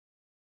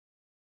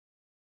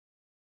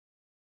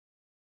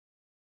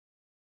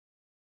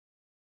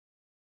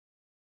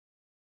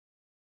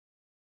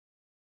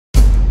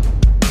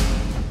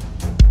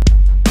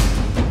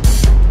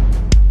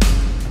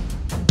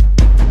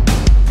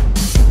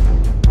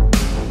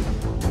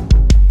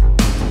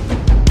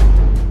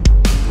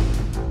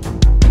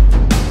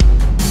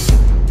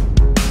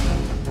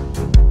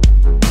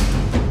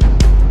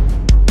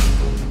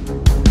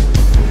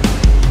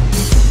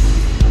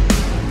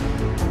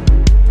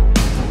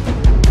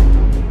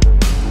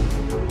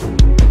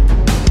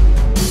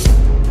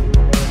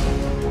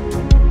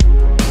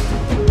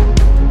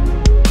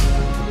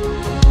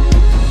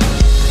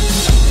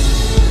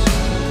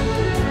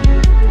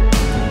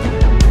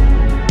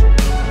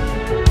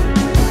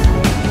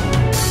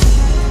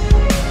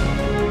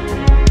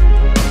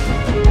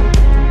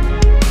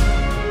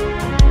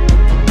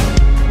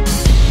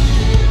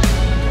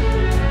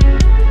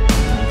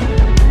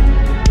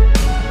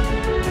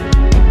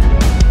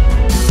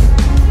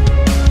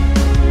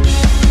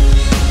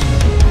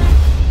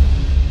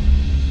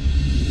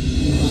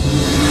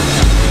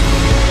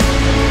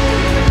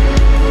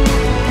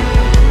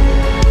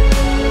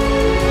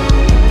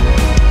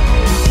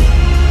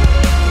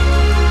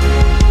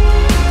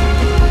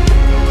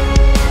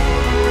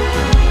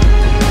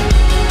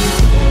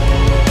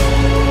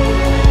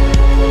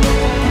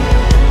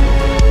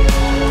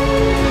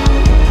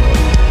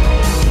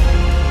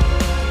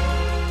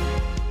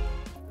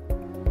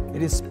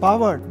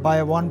powered by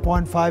a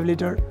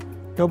 1.5-liter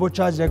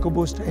turbocharged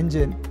EcoBoost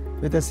engine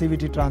with a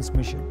CVT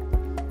transmission,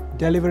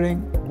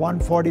 delivering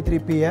 143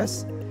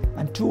 PS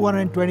and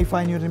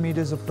 225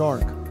 Nm of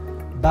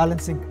torque,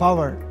 balancing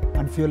power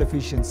and fuel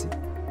efficiency.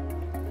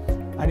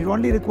 And it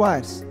only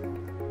requires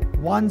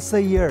once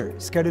a year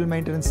scheduled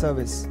maintenance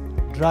service,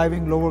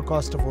 driving lower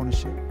cost of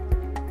ownership.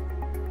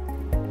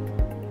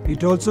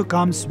 It also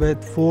comes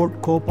with Ford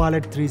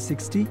Co-Pilot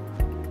 360,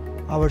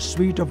 our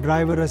suite of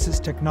driver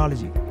assist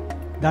technology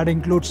that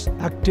includes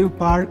active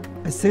park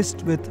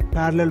assist with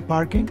parallel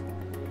parking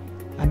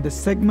and the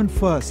segment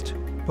first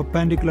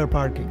perpendicular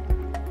parking,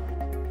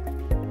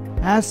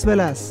 as well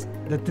as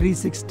the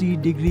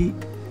 360-degree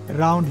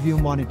round view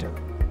monitor.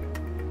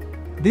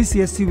 This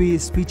SUV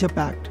is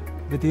feature-packed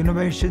with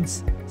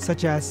innovations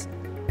such as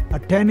a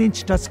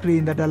 10-inch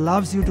touchscreen that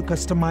allows you to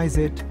customize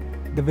it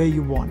the way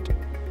you want,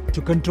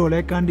 to control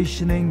air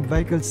conditioning,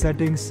 vehicle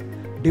settings,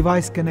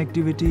 device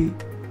connectivity,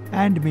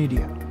 and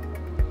media.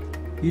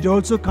 It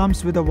also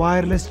comes with a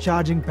wireless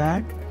charging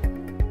pad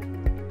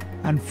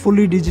and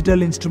fully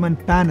digital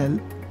instrument panel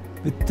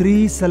with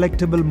 3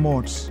 selectable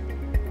modes.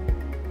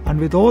 And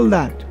with all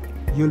that,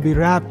 you'll be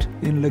wrapped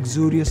in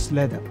luxurious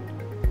leather.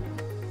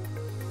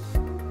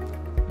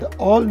 The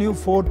all-new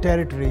Ford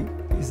Territory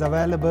is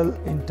available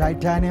in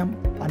titanium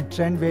and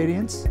Trend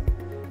variants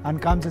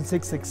and comes in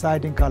 6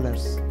 exciting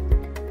colors.